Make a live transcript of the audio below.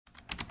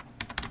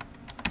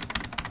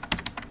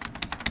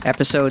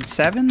Episode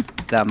 7,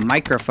 The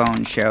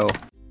Microphone Show.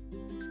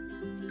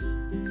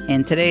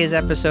 In today's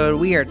episode,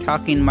 we are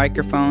talking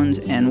microphones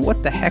and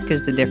what the heck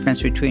is the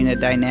difference between a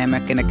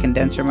dynamic and a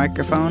condenser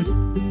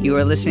microphone. You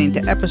are listening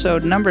to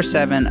episode number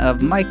 7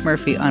 of Mike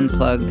Murphy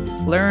Unplugged,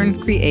 Learn,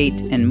 Create,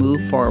 and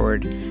Move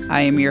Forward. I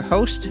am your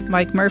host,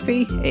 Mike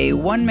Murphy, a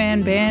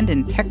one-man band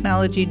and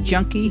technology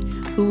junkie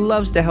who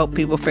loves to help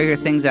people figure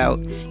things out,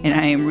 and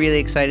I am really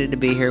excited to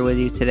be here with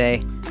you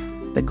today.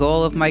 The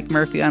goal of Mike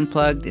Murphy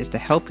Unplugged is to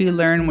help you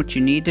learn what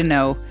you need to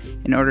know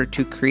in order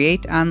to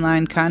create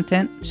online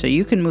content so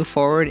you can move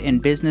forward in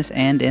business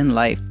and in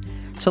life.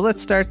 So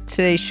let's start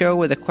today's show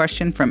with a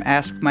question from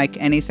Ask Mike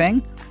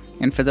Anything.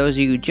 And for those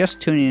of you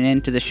just tuning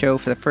in to the show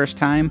for the first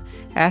time,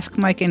 Ask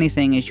Mike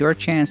Anything is your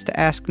chance to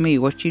ask me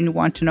what you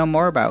want to know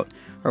more about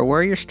or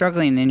where you're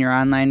struggling in your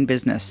online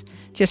business.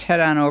 Just head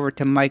on over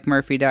to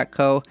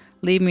mikemurphy.co,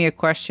 leave me a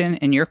question,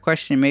 and your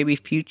question may be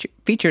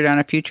featured on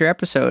a future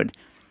episode.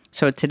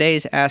 So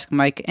today's Ask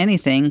Mike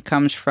Anything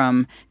comes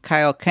from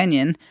Kyle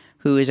Kenyon,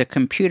 who is a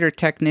computer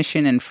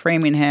technician in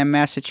Framingham,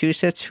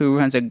 Massachusetts, who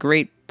runs a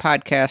great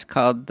podcast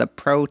called The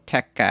Pro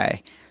Tech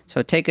Guy.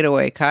 So take it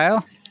away,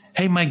 Kyle.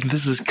 Hey, Mike,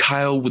 this is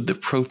Kyle with the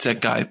Pro Tech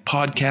Guy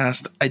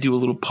podcast. I do a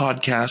little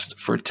podcast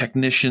for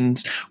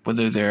technicians,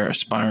 whether they're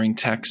aspiring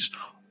techs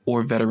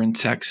or veteran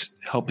techs,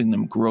 helping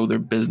them grow their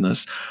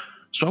business.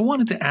 So I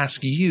wanted to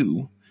ask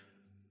you,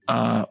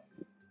 are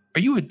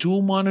you a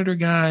dual monitor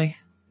guy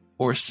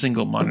or a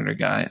single monitor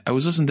guy? I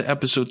was listening to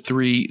episode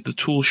 3, The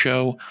Tool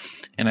Show,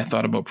 and I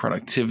thought about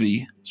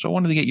productivity. So I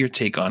wanted to get your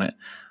take on it.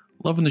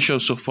 Loving the show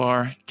so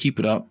far. Keep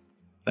it up.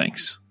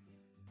 Thanks.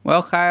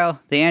 Well,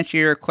 Kyle, the answer to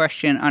your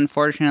question,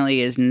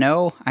 unfortunately, is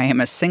no. I am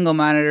a single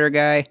monitor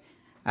guy.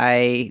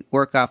 I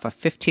work off a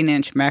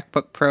 15-inch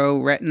MacBook Pro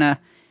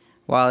Retina.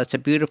 While it's a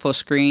beautiful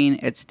screen,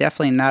 it's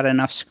definitely not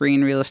enough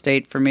screen real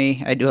estate for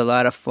me. I do a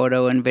lot of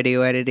photo and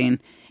video editing,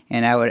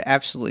 and I would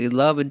absolutely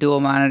love a dual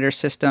monitor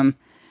system.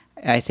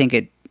 I think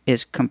it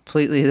is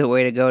completely the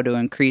way to go to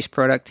increase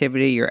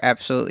productivity. You're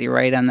absolutely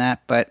right on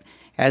that. But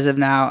as of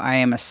now, I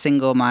am a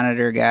single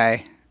monitor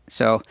guy.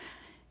 So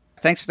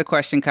thanks for the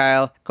question,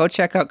 Kyle. Go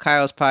check out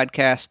Kyle's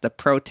podcast, The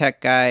Pro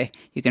Tech Guy.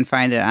 You can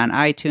find it on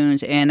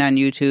iTunes and on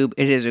YouTube.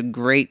 It is a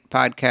great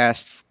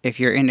podcast. If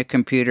you're into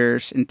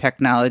computers and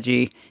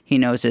technology, he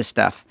knows his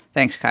stuff.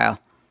 Thanks, Kyle.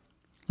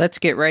 Let's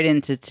get right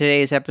into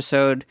today's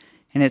episode.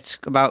 And it's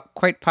about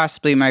quite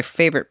possibly my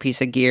favorite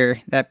piece of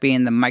gear, that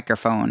being the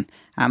microphone.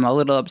 I'm a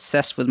little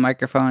obsessed with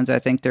microphones. I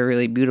think they're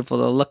really beautiful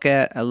to look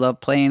at. I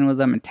love playing with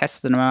them and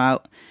testing them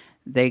out.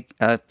 A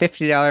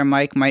 $50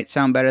 mic might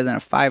sound better than a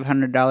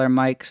 $500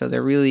 mic, so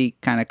they're really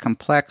kind of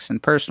complex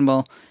and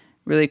personable,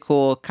 really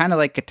cool, kind of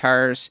like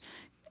guitars.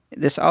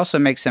 This also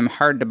makes them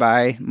hard to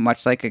buy,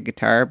 much like a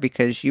guitar,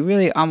 because you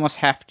really almost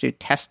have to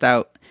test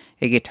out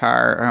a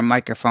guitar or a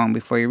microphone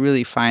before you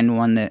really find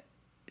one that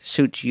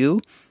suits you.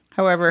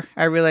 However,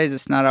 I realize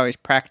it's not always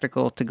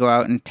practical to go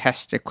out and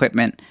test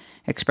equipment,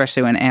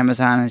 especially when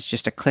Amazon is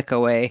just a click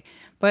away.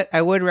 But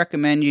I would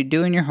recommend you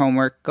doing your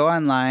homework, go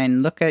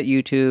online, look at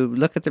YouTube,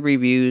 look at the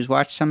reviews,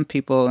 watch some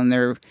people and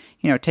they're,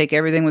 take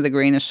everything with a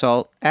grain of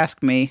salt.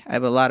 Ask me. I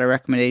have a lot of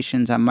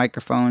recommendations on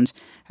microphones.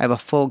 I have a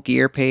full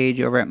gear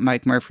page over at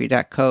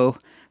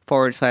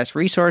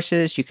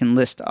mikemurphy.co/resources. You can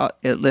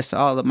it lists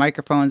all the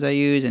microphones I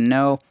use and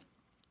know.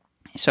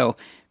 So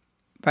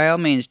by all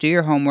means, do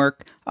your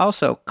homework.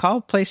 Also,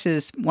 call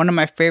places. One of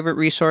my favorite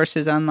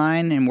resources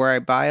online and where I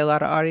buy a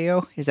lot of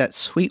audio is at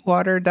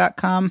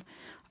sweetwater.com.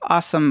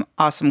 Awesome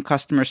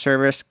customer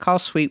service. Call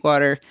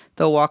Sweetwater.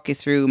 They'll walk you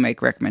through,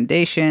 make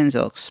recommendations.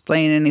 They'll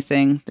explain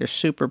anything. They're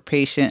super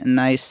patient and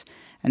nice.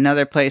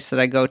 Another place that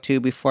I go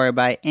to before I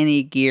buy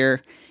any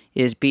gear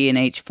is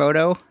B&H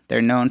Photo.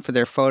 They're known for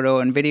their photo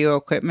and video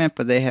equipment,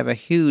 but they have a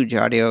huge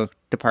audio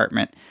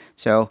department.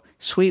 So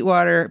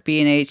Sweetwater,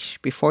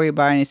 B&H, before you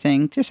buy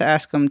anything, just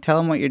ask them, tell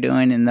them what you're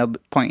doing, and they'll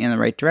point you in the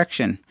right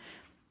direction.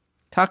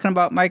 Talking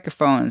about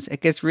microphones,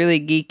 it gets really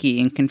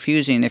geeky and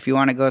confusing if you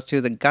want to go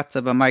through the guts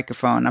of a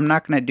microphone. I'm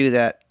not going to do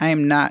that. I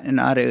am not an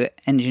audio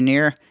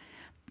engineer.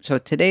 So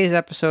today's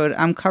episode,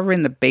 I'm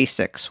covering the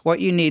basics, what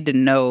you need to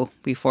know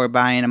before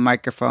buying a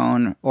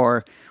microphone,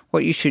 or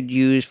what you should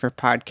use for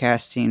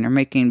podcasting or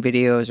making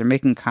videos or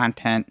making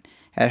content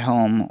at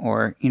home,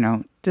 or,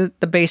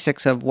 the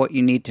basics of what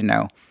you need to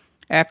know.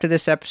 After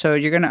this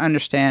episode, you're going to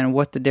understand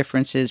what the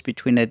difference is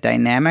between a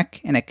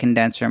dynamic and a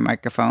condenser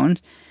microphone,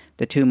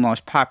 the two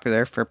most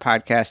popular for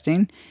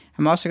podcasting.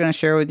 I'm also going to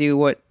share with you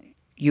what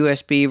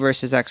USB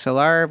versus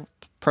XLR,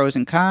 pros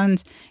and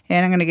cons,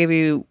 and I'm going to give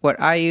you what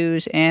I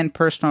use and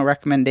personal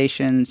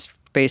recommendations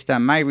based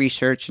on my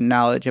research and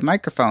knowledge of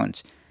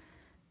microphones.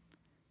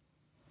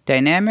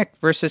 Dynamic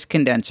versus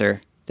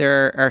condenser.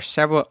 There are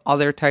several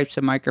other types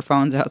of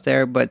microphones out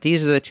there, but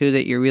these are the two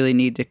that you really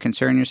need to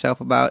concern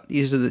yourself about.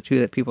 These are the two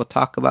that people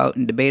talk about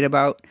and debate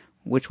about.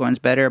 Which one's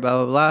better, blah,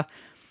 blah, blah.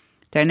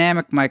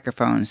 Dynamic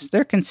microphones.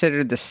 They're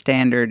considered the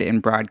standard in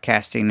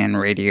broadcasting and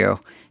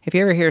radio. If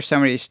you ever hear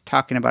somebody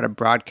talking about a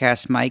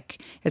broadcast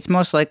mic, it's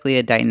most likely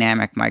a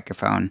dynamic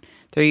microphone.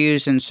 They're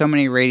used in so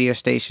many radio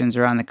stations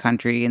around the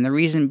country, and the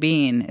reason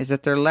being is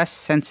that they're less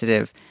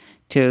sensitive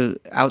to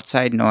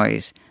outside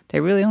noise. They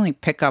really only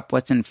pick up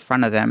what's in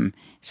front of them,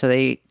 so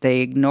they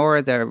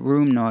ignore the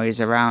room noise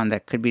around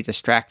that could be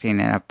distracting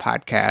in a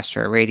podcast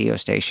or a radio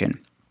station.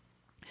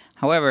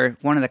 However,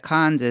 one of the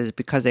cons is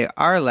because they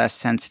are less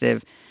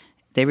sensitive,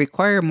 they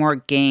require more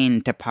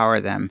gain to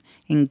power them.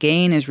 And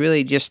gain is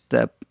really just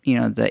the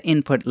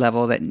input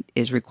level that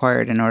is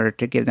required in order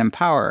to give them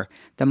power.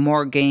 The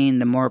more gain,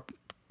 the more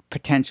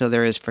potential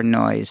there is for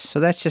noise. So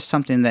that's just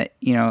something that,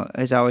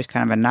 is always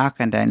kind of a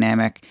knock-on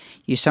dynamic.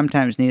 You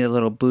sometimes need a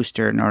little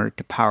booster in order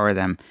to power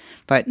them.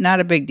 But not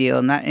a big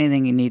deal, not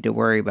anything you need to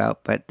worry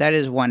about. But that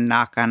is one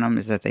knock on them,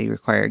 is that they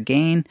require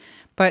gain.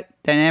 But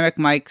dynamic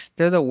mics,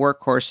 they're the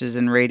workhorses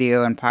in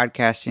radio and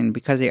podcasting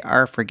because they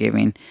are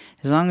forgiving.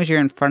 As long as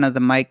you're in front of the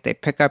mic, they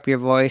pick up your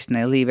voice and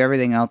they leave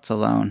everything else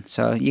alone.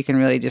 So you can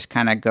really just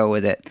kind of go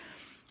with it.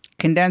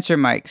 Condenser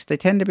mics, they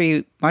tend to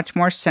be much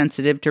more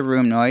sensitive to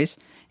room noise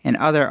and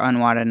other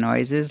unwanted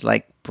noises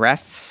like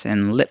breaths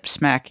and lip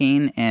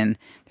smacking, and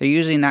they're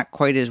usually not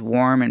quite as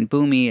warm and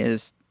boomy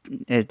as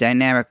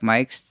dynamic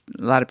mics.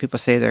 A lot of people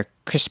say they're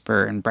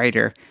crisper and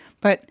brighter,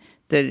 but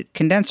the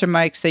condenser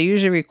mics,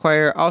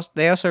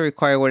 they also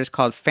require what is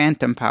called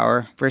phantom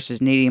power versus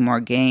needing more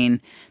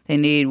gain. They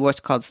need what's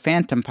called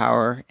phantom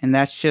power, and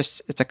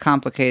it's a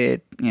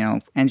complicated,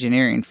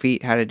 engineering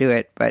feat how to do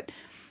it, but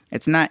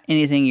it's not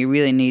anything you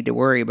really need to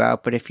worry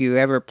about. But if you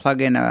ever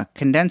plug in a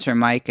condenser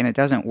mic and it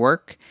doesn't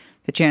work,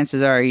 the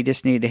chances are you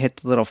just need to hit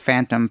the little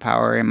phantom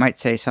power. It might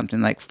say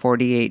something like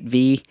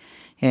 48V,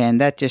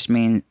 and that just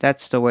means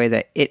that's the way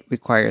that it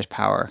requires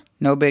power.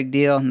 No big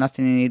deal,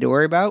 nothing you need to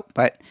worry about,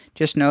 but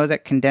just know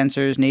that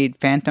condensers need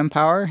phantom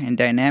power and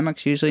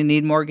dynamics usually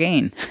need more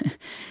gain.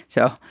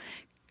 So,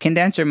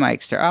 condenser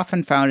mics, they're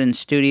often found in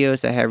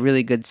studios that have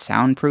really good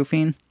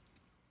soundproofing.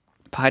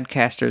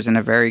 Podcasters in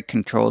a very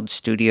controlled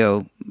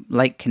studio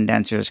like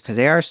condensers because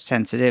they are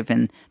sensitive,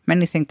 and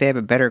many think they have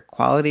a better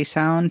quality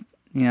sound.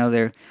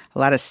 A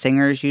lot of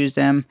singers use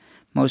them.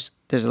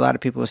 There's a lot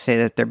of people who say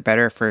that they're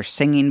better for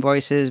singing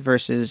voices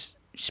versus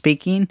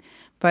speaking.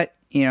 But,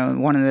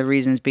 one of the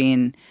reasons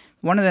being,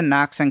 one of the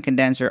knocks on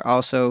condenser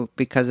also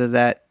because of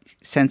that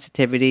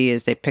sensitivity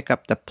is they pick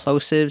up the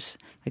plosives,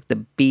 like the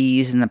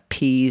B's and the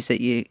P's that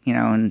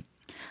and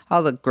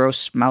all the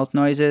gross mouth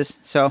noises.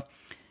 So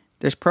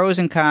there's pros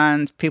and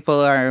cons. People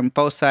are on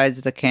both sides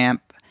of the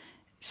camp.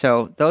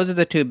 So those are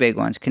the two big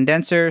ones.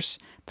 Condensers,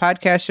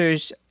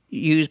 podcasters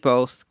use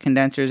both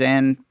condensers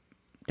and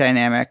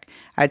dynamic.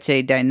 I'd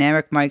say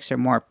dynamic mics are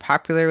more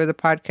popular with the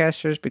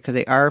podcasters because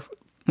they are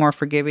more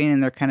forgiving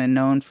and they're kind of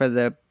known for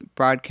the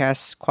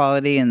broadcast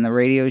quality and the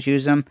radios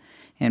use them.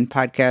 And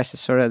podcast is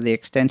sort of the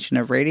extension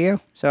of radio.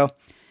 So,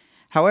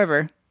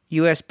 however,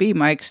 USB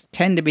mics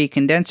tend to be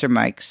condenser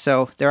mics.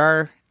 So there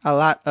are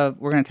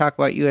we're going to talk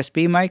about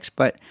USB mics,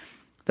 but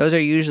those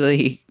are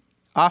usually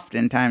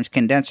oftentimes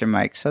condenser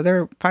mics. So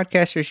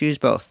podcasters use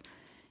both.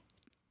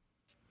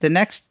 The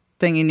next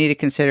thing you need to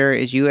consider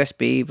is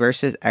USB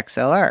versus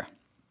XLR.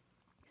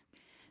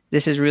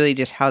 This is really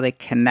just how they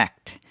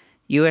connect.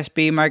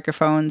 USB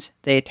microphones,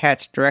 they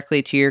attach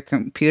directly to your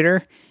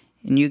computer,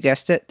 and you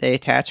guessed it, they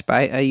attach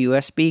by a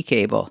USB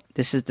cable.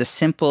 This is the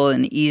simple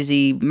and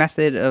easy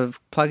method of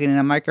plugging in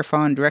a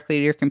microphone directly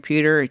to your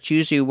computer. It's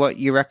usually what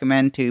you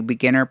recommend to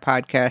beginner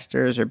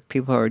podcasters or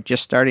people who are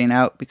just starting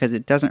out because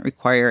it doesn't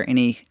require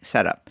any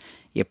setup.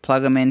 You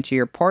plug them into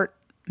your port,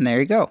 and there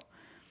you go.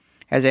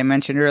 As I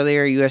mentioned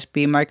earlier,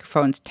 USB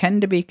microphones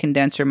tend to be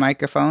condenser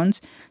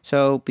microphones,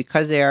 so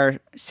because they are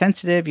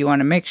sensitive, you want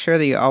to make sure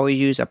that you always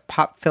use a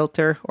pop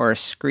filter or a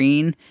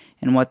screen,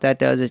 and what that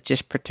does is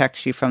just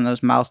protects you from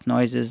those mouth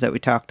noises that we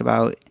talked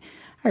about.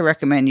 I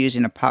recommend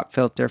using a pop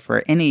filter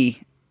for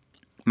any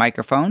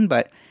microphone,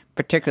 but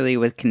particularly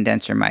with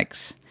condenser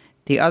mics.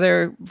 The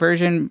other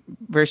version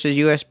versus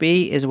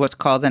USB is what's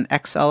called an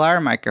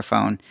XLR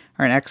microphone,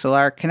 or an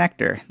XLR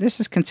connector. This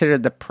is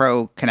considered the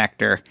pro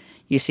connector.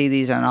 You see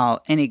these on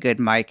any good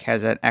mic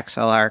has an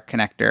XLR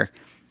connector.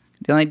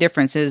 The only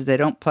difference is they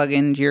don't plug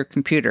into your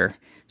computer.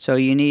 So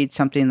you need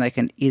something like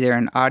either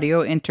an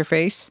audio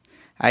interface.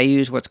 I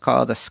use what's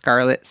called a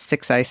Scarlett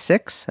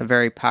 6i6, a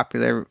very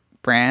popular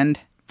brand,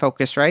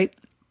 Focusrite.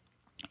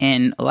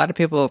 And a lot of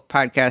people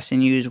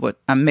podcasting use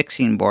a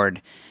mixing board.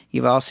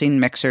 You've all seen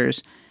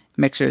mixers.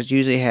 Mixers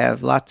usually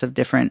have lots of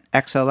different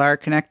XLR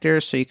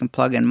connectors so you can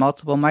plug in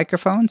multiple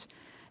microphones.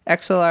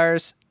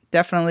 XLRs,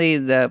 definitely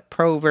the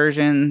pro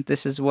version.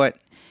 This is what,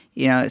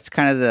 it's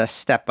kind of the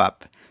step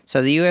up.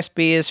 So the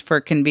USB is for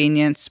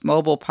convenience,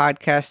 mobile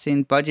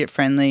podcasting, budget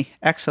friendly.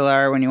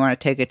 XLR when you want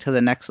to take it to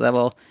the next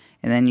level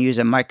and then use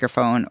a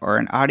microphone or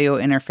an audio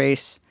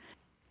interface.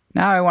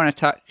 Now I want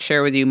to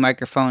share with you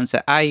microphones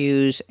that I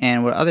use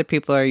and what other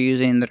people are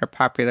using that are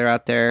popular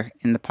out there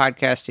in the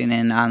podcasting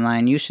and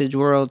online usage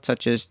world,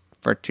 such as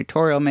for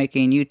tutorial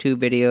making, YouTube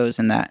videos,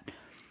 and that.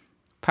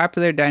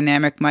 Popular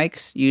dynamic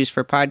mics used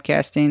for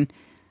podcasting.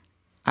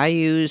 I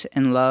use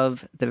and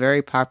love the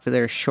very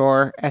popular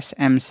Shure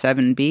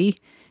SM7B.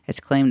 its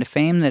claim to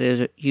fame that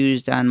is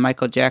used on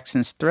Michael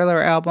Jackson's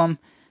Thriller album.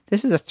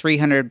 This is a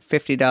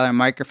 $350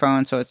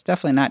 microphone, so it's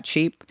definitely not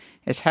cheap.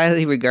 It's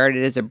highly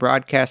regarded as a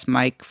broadcast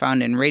mic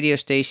found in radio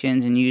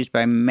stations and used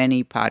by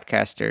many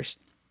podcasters.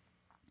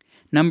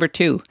 Number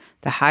 2,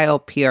 the Heil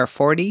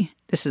PR40.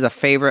 This is a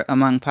favorite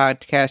among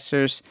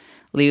podcasters.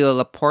 Leo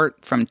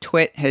Laporte from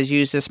Twit has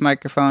used this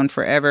microphone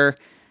forever.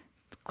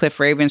 Cliff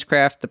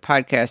Ravenscraft, the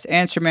podcast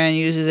Answerman,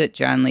 uses it.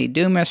 John Lee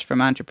Dumas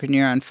from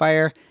Entrepreneur on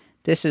Fire.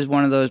 This is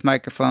one of those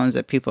microphones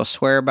that people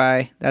swear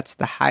by. That's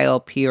the Heil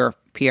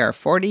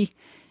PR40.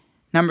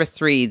 Number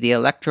 3, the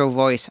Electro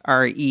Voice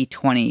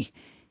RE20.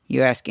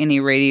 You ask any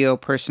radio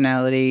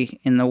personality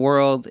in the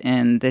world,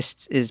 and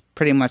this is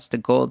pretty much the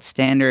gold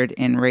standard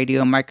in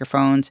radio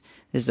microphones.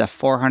 This is a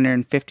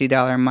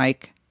 $450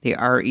 mic, the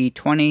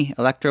RE20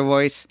 Electro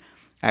Voice.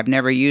 I've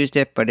never used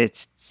it, but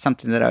it's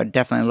something that I would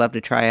definitely love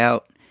to try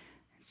out.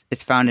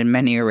 It's found in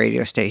many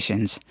radio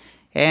stations.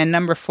 And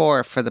number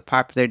 4 for the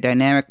popular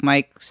dynamic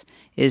mics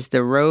is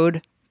the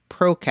Rode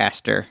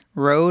Procaster.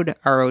 Rode,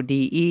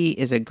 R-O-D-E,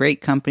 is a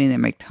great company that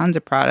makes tons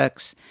of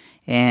products.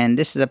 And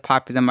this is a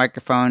popular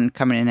microphone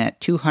coming in at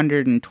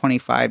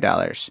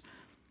 $225.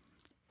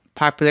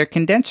 Popular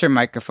condenser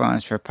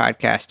microphones for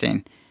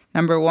podcasting.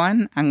 Number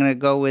 1, I'm going to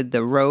go with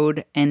the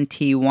Rode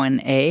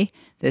NT1A.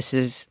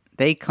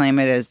 They claim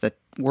it as the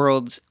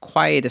world's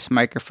quietest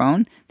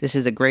microphone. This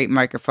is a great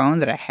microphone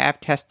that I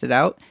have tested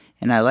out,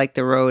 and I like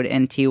the Rode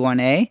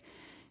NT1A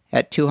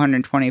at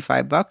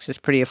 $225. It's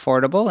pretty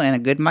affordable and a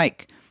good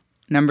mic.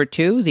 Number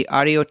 2, the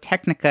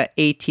Audio-Technica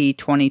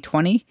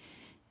AT2020.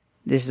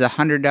 This is a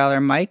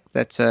 $100 mic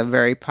that's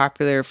very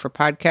popular for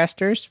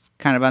podcasters,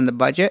 kind of on the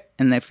budget.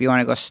 And if you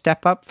want to go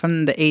step up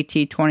from the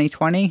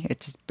AT2020,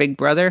 it's its big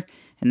brother,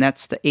 and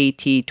that's the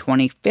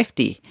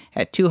AT2050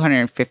 at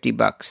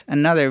 $250.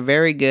 Another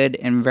very good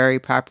and very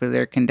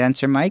popular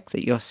condenser mic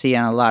that you'll see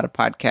on a lot of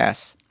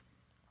podcasts.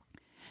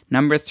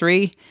 Number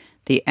 3,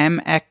 the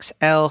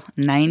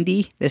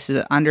MXL90. This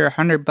is under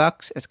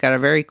 $100. It's got a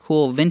very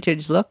cool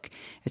vintage look.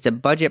 It's a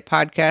budget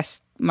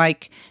podcast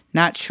mic.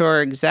 Not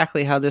sure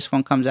exactly how this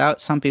one comes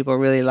out. Some people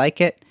really like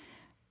it,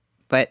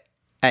 but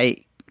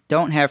I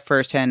don't have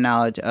firsthand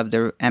knowledge of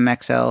the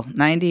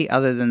MXL90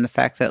 other than the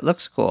fact that it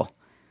looks cool.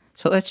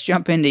 So let's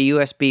jump into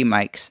USB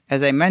mics.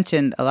 As I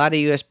mentioned, a lot of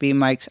USB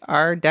mics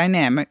are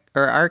dynamic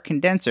or are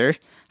condensers.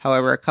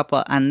 However, a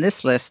couple on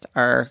this list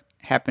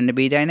happen to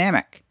be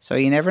dynamic. So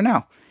you never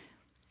know.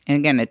 And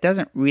again, it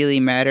doesn't really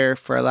matter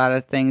for a lot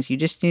of things. You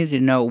just need to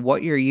know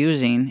what you're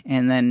using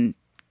and then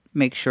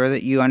make sure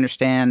that you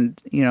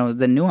understand,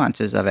 the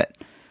nuances of it.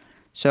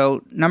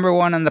 So number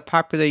 1 on the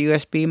popular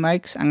USB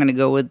mics, I'm going to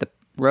go with the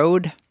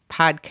Rode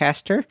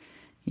Podcaster.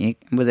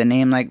 With a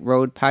name like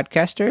Rode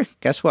Podcaster,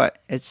 guess what?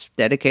 It's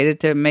dedicated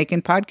to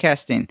making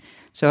podcasting.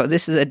 So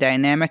this is a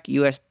dynamic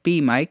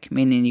USB mic,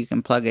 meaning you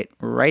can plug it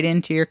right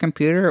into your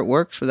computer. It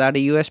works without a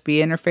USB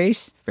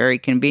interface. Very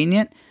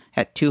convenient.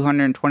 At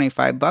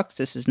 $225,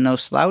 this is no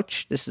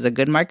slouch. This is a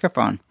good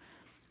microphone.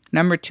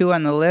 Number 2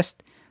 on the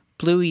list,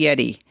 Blue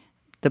Yeti.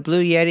 The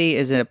Blue Yeti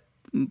is an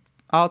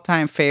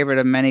all-time favorite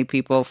of many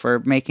people for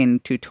making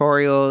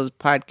tutorials,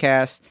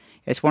 podcasts.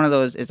 It's one of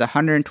those, it's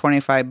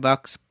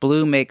 $125.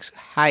 Blue makes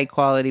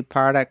high-quality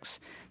products.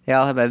 They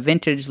all have a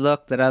vintage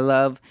look that I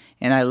love,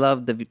 and I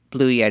love the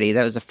Blue Yeti.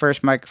 That was the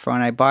first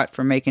microphone I bought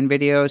for making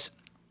videos.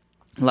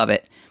 Love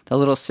it. The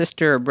little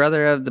sister or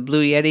brother of the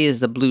Blue Yeti is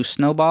the Blue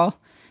Snowball.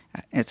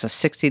 It's a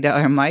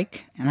 $60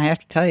 mic, and I have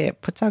to tell you,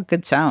 it puts out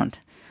good sound.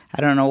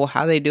 I don't know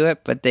how they do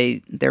it, but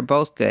they're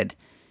both good.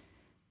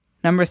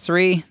 Number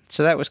 3,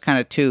 so that was kind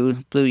of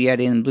 2, Blue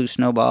Yeti and Blue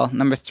Snowball.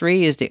 Number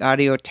 3 is the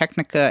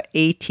Audio-Technica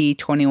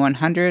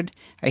AT2100.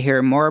 I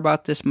hear more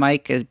about this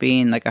mic as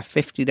being like a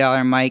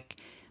 $50 mic.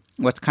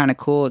 What's kind of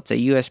cool, it's a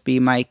USB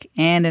mic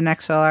and an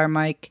XLR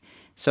mic.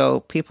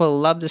 So people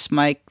love this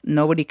mic.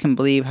 Nobody can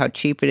believe how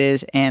cheap it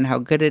is and how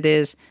good it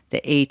is,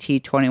 the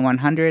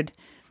AT2100.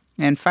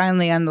 And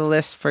finally on the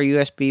list for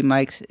USB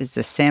mics is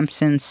the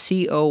Samson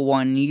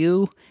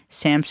CO1U.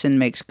 Samson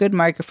makes good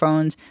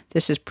microphones.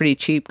 This is pretty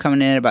cheap,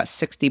 coming in at about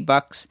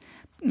 $60.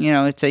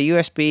 It's a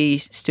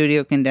USB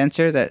studio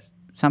condenser that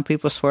some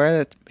people swear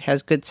that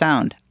has good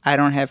sound. I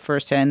don't have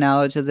first-hand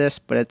knowledge of this,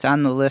 but it's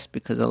on the list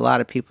because a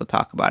lot of people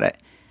talk about it.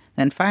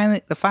 Then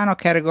finally, the final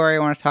category I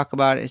want to talk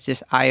about is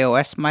just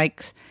iOS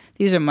mics.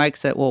 These are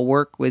mics that will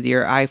work with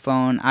your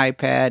iPhone,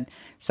 iPad,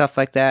 stuff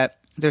like that.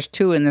 There's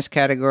 2 in this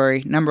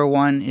category. Number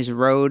 1 is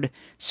Rode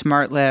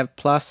SmartLav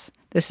Plus.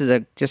 This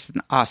is just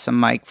an awesome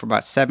mic for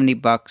about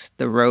 $70.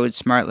 The Rode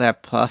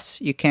SmartLav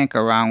Plus. You can't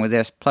go wrong with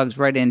this. Plugs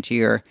right into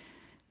your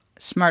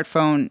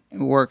smartphone. It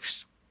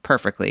works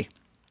perfectly.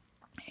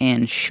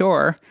 And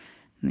Shure,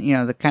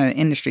 the kind of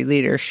industry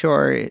leader,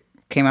 Shure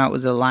came out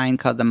with a line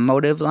called the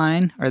Motiv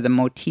line or the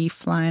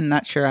Motif line.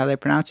 Not sure how they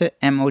pronounce it.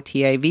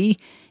 MOTIV.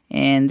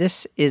 And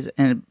this is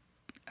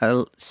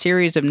a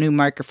series of new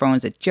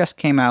microphones that just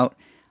came out,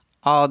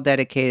 all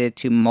dedicated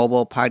to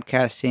mobile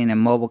podcasting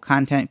and mobile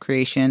content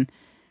creation.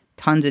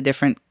 Tons of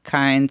different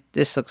kinds.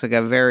 This looks like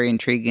a very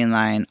intriguing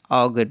line.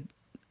 All good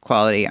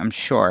quality, I'm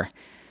sure.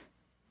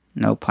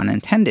 No pun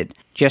intended.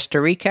 Just to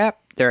recap,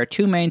 there are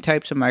two main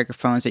types of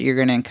microphones that you're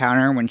going to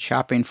encounter when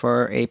shopping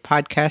for a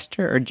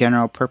podcaster or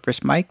general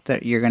purpose mic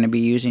that you're going to be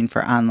using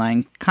for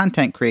online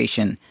content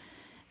creation.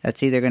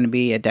 That's either going to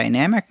be a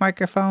dynamic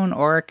microphone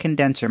or a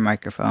condenser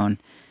microphone.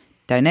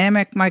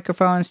 Dynamic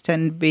microphones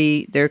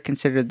they're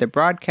considered the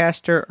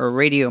broadcaster or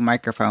radio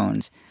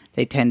microphones.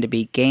 They tend to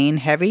be gain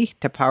heavy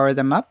to power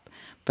them up,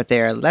 but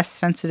they are less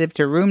sensitive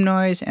to room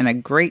noise and a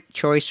great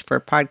choice for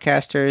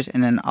podcasters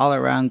and an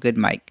all-around good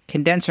mic.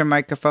 Condenser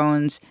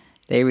microphones,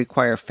 they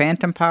require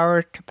phantom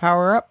power to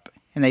power up,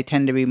 and they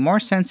tend to be more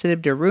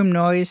sensitive to room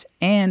noise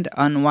and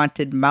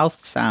unwanted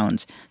mouth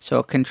sounds. So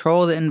a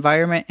controlled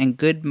environment and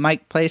good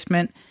mic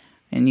placement,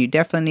 and you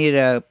definitely need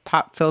a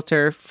pop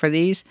filter for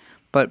these,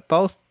 but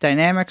both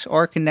dynamics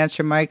or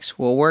condenser mics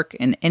will work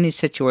in any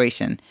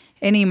situation.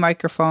 Any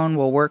microphone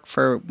will work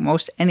for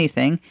most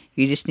anything.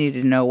 You just need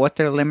to know what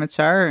their limits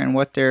are and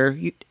what their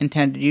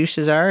intended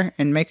uses are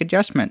and make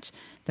adjustments.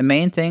 The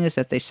main thing is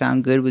that they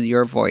sound good with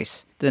your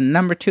voice. The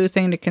number 2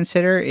 thing to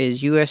consider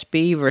is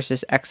USB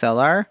versus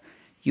XLR.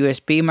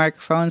 USB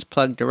microphones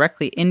plug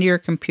directly into your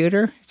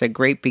computer. It's a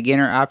great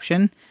beginner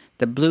option.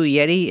 The Blue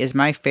Yeti is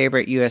my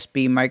favorite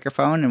USB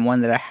microphone and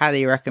one that I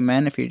highly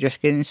recommend if you're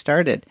just getting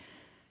started.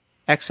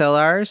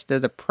 XLRs, they're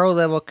the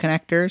pro-level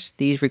connectors.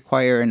 These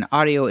require an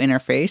audio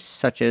interface,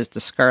 such as the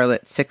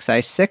Scarlett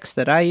 6i6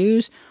 that I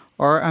use,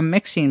 or a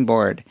mixing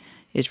board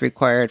is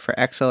required for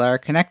XLR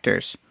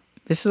connectors.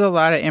 This is a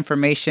lot of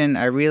information.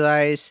 I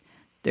realize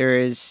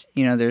there's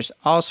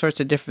all sorts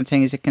of different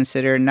things to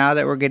consider now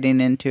that we're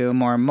getting into a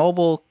more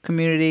mobile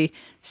community.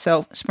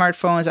 So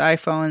smartphones,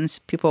 iPhones,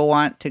 people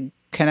want to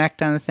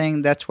connect on the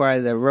thing. That's why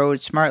the Rode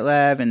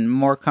SmartLab and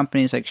more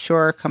companies like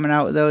Shure are coming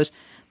out with those.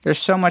 There's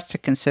so much to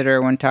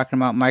consider when talking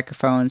about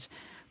microphones.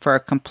 For a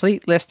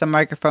complete list of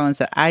microphones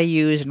that I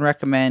use and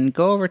recommend,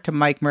 go over to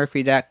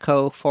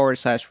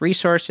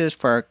mikemurphy.co/resources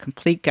for a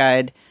complete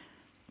guide.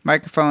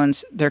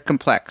 Microphones, they're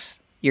complex.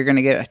 You're going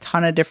to get a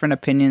ton of different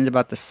opinions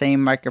about the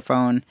same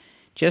microphone.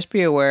 Just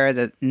be aware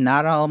that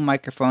not all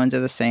microphones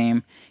are the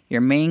same. Your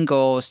main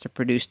goal is to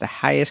produce the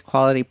highest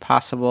quality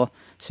possible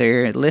so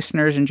your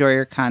listeners enjoy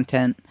your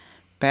content.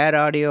 Bad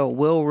audio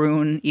will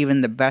ruin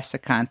even the best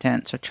of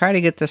content, so try to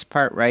get this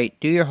part right.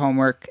 Do your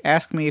homework.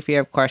 Ask me if you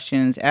have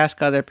questions.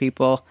 Ask other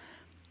people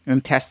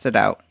and test it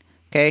out.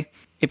 Okay?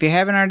 If you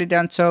haven't already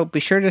done so, be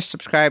sure to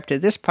subscribe to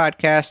this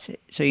podcast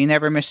so you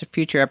never miss a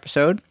future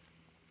episode.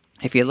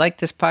 If you like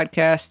this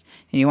podcast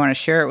and you want to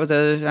share it with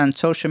others on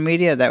social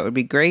media, that would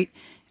be great.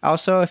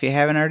 Also, if you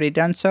haven't already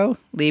done so,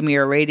 leave me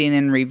a rating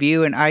and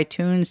review in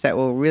iTunes. That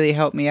will really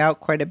help me out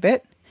quite a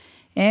bit.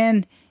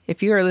 And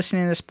if you are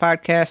listening to this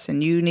podcast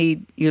and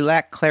you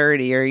lack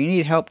clarity or you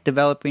need help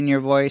developing your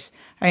voice,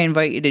 I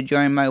invite you to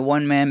join my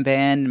one-man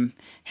band and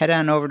head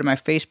on over to my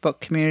Facebook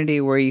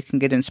community where you can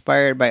get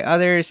inspired by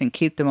others and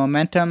keep the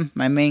momentum.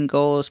 My main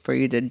goal is for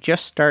you to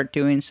just start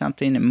doing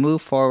something and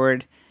move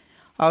forward.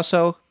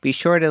 Also, be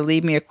sure to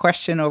leave me a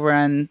question over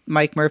on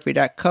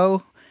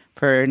mikemurphy.co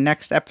for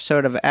next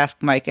episode of Ask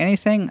Mike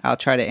Anything. I'll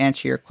try to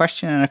answer your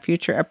question in a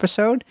future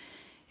episode.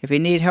 If you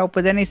need help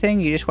with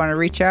anything, you just want to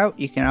reach out,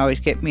 you can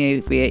always get me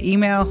via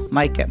email,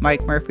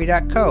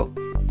 mike@mikemurphy.co.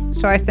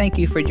 So I thank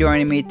you for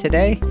joining me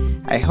today.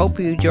 I hope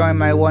you join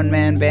my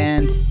one-man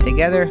band.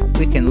 Together,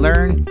 we can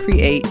learn,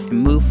 create,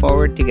 and move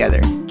forward together.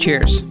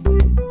 Cheers.